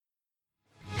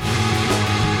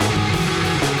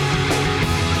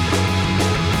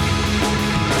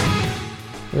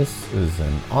This is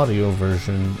an audio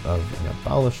version of an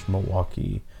Abolish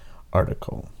Milwaukee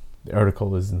article. The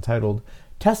article is entitled,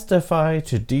 Testify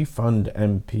to Defund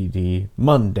MPD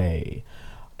Monday.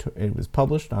 It was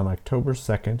published on October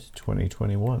 2nd,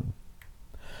 2021.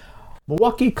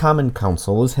 Milwaukee Common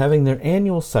Council is having their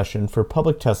annual session for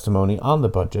public testimony on the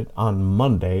budget on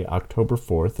Monday, October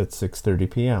 4th at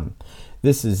 6:30 p.m.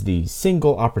 This is the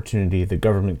single opportunity the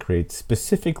government creates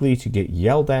specifically to get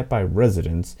yelled at by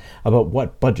residents about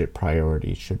what budget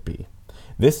priorities should be.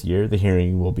 This year, the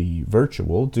hearing will be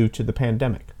virtual due to the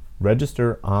pandemic.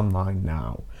 Register online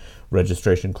now.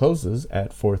 Registration closes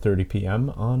at 4:30 p.m.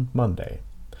 on Monday.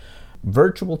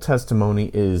 Virtual testimony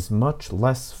is much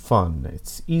less fun.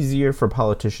 It's easier for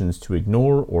politicians to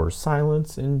ignore or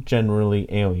silence and generally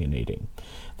alienating.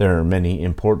 There are many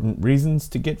important reasons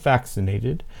to get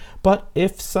vaccinated, but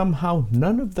if somehow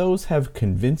none of those have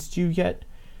convinced you yet,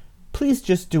 please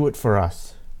just do it for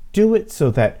us. Do it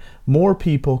so that more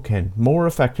people can more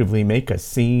effectively make a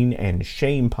scene and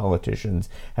shame politicians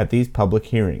at these public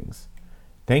hearings.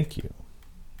 Thank you.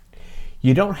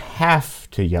 You don't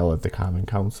have to yell at the Common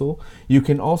Council. You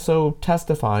can also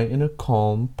testify in a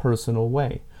calm, personal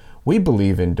way. We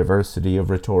believe in diversity of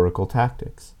rhetorical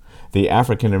tactics. The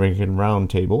African American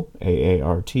Roundtable,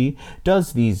 AART,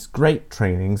 does these great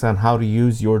trainings on how to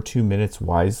use your 2 minutes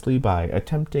wisely by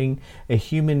attempting a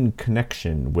human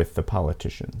connection with the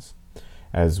politicians.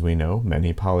 As we know,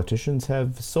 many politicians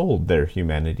have sold their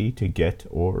humanity to get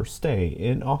or stay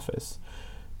in office,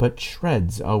 but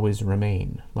shreds always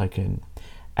remain, like an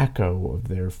echo of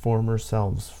their former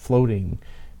selves floating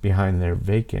behind their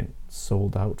vacant,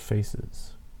 sold-out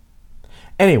faces.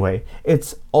 Anyway,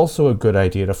 it's also a good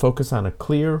idea to focus on a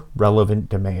clear, relevant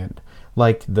demand,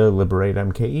 like the Liberate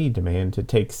MKE demand to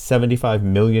take $75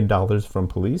 million from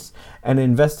police and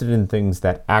invest it in things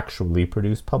that actually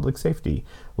produce public safety,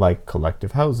 like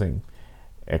collective housing,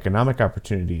 economic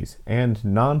opportunities, and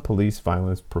non-police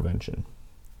violence prevention.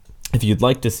 If you'd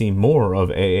like to see more of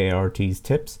AART's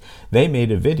tips, they made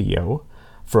a video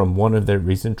from one of their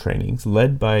recent trainings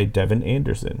led by Devin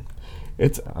Anderson.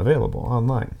 It's available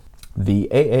online. The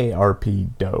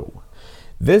AARP DOE.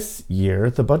 This year,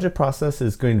 the budget process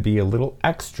is going to be a little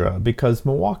extra because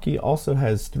Milwaukee also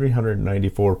has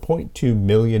 $394.2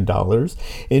 million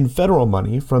in federal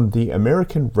money from the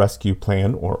American Rescue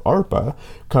Plan, or ARPA,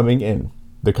 coming in.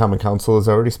 The Common Council has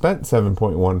already spent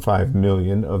 $7.15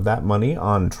 million of that money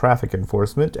on traffic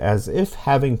enforcement, as if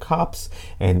having cops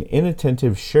and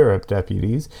inattentive sheriff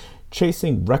deputies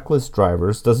chasing reckless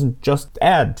drivers doesn't just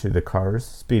add to the cars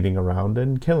speeding around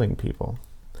and killing people.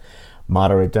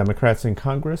 Moderate Democrats in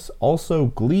Congress also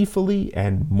gleefully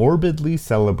and morbidly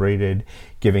celebrated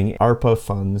giving ARPA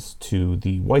funds to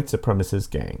the white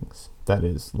supremacist gangs, that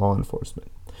is, law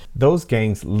enforcement. Those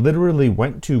gangs literally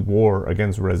went to war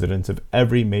against residents of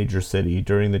every major city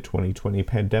during the 2020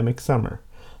 pandemic summer.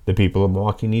 The people of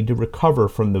Milwaukee need to recover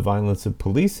from the violence of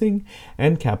policing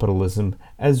and capitalism,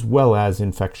 as well as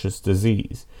infectious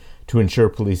disease. To ensure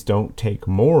police don't take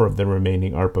more of the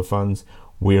remaining ARPA funds,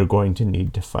 we are going to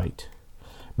need to fight.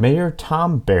 Mayor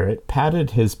Tom Barrett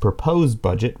padded his proposed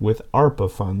budget with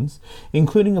ARPA funds,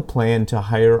 including a plan to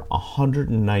hire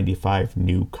 195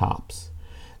 new cops.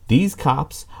 These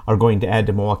cops are going to add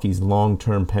to Milwaukee's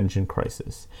long-term pension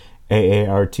crisis.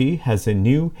 AART has a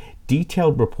new,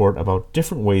 detailed report about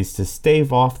different ways to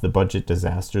stave off the budget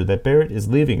disaster that Barrett is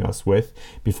leaving us with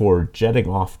before jetting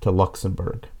off to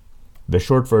Luxembourg. The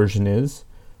short version is,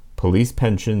 police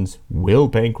pensions will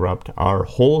bankrupt our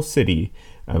whole city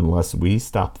unless we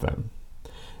stop them.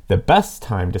 The best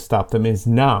time to stop them is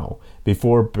now,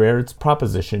 before Barrett's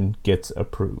proposition gets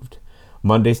approved.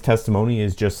 Monday's testimony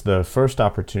is just the first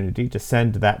opportunity to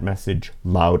send that message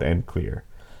loud and clear.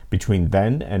 Between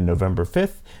then and November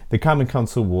 5th, the Common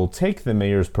Council will take the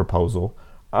mayor's proposal,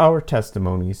 our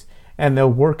testimonies, and they'll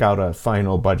work out a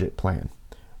final budget plan.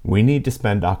 We need to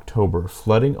spend October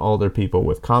flooding Alder people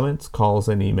with comments, calls,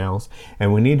 and emails,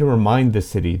 and we need to remind the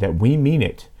city that we mean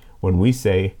it when we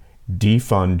say,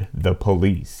 defund the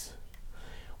police.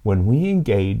 When we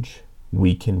engage,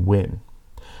 we can win.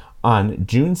 On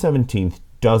June 17th,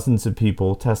 dozens of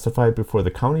people testified before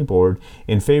the county board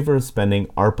in favor of spending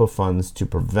ARPA funds to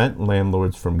prevent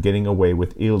landlords from getting away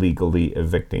with illegally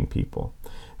evicting people.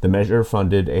 The measure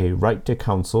funded a right to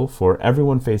counsel for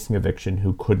everyone facing eviction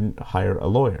who couldn't hire a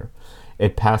lawyer.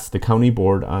 It passed the county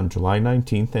board on July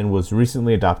 19th and was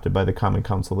recently adopted by the Common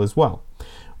Council as well.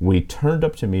 We turned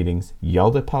up to meetings,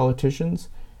 yelled at politicians,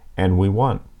 and we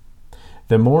won.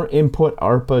 The more input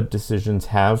ARPA decisions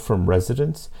have from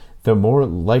residents, the more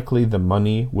likely the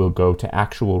money will go to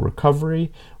actual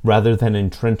recovery rather than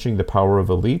entrenching the power of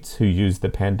elites who use the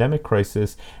pandemic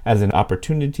crisis as an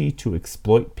opportunity to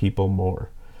exploit people more.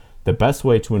 The best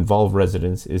way to involve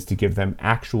residents is to give them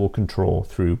actual control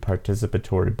through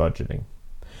participatory budgeting.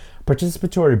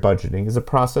 Participatory budgeting is a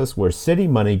process where city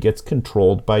money gets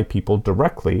controlled by people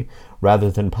directly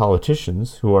rather than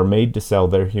politicians who are made to sell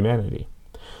their humanity.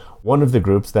 One of the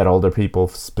groups that older people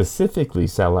specifically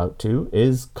sell out to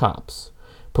is cops.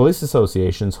 Police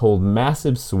associations hold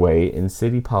massive sway in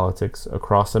city politics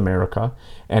across America,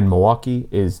 and Milwaukee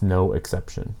is no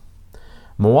exception.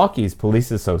 Milwaukee's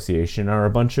police association are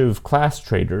a bunch of class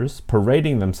traders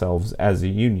parading themselves as a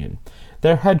union.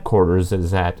 Their headquarters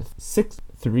is at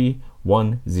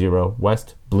 6310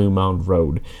 West Blue Mound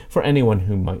Road, for anyone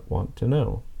who might want to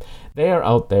know. They are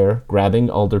out there grabbing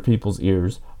older people's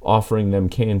ears, offering them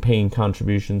campaign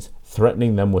contributions,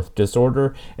 threatening them with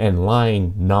disorder, and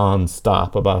lying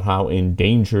non-stop about how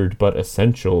endangered but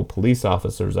essential police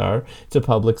officers are to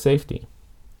public safety.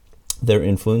 Their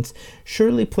influence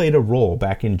surely played a role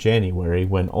back in January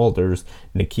when alders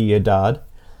Nakia Dodd,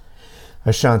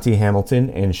 Ashanti Hamilton,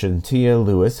 and Shantia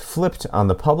Lewis flipped on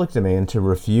the public demand to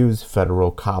refuse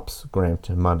federal cops grant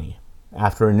money.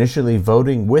 After initially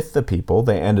voting with the people,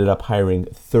 they ended up hiring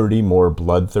 30 more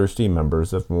bloodthirsty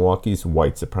members of Milwaukee's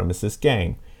white supremacist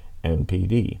gang,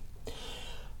 MPD.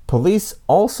 Police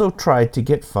also tried to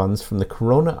get funds from the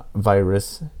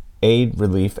Coronavirus Aid,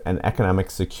 Relief, and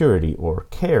Economic Security, or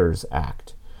CARES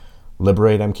Act.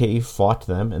 Liberate MKE fought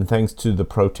them, and thanks to the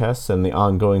protests and the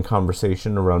ongoing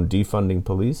conversation around defunding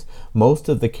police, most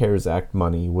of the CARES Act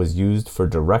money was used for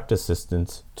direct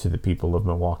assistance to the people of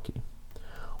Milwaukee.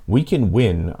 We can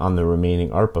win on the remaining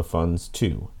ARPA funds,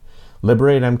 too.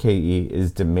 Liberate MKE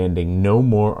is demanding no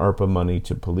more ARPA money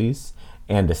to police,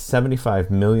 and $75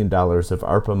 million of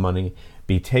ARPA money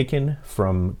be taken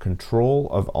from control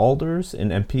of alders in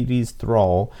MPD's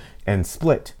thrall and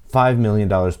split $5 million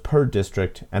per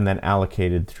district and then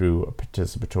allocated through a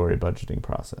participatory budgeting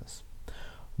process.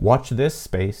 Watch this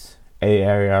space,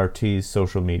 AART's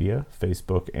social media,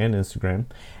 Facebook and Instagram,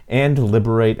 and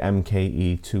Liberate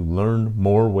MKE to learn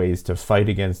more ways to fight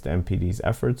against MPD's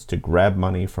efforts to grab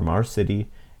money from our city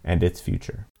and its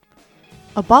future.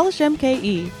 Abolish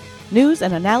MKE, news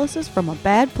and analysis from a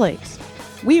bad place.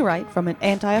 We write from an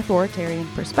anti-authoritarian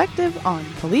perspective on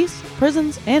police,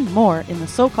 prisons, and more in the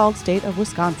so-called state of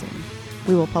Wisconsin.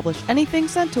 We will publish anything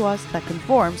sent to us that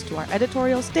conforms to our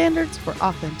editorial standards for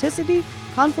authenticity,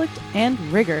 conflict, and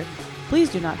rigor.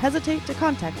 Please do not hesitate to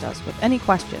contact us with any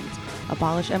questions.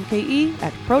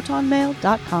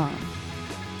 AbolishMKE@protonmail.com.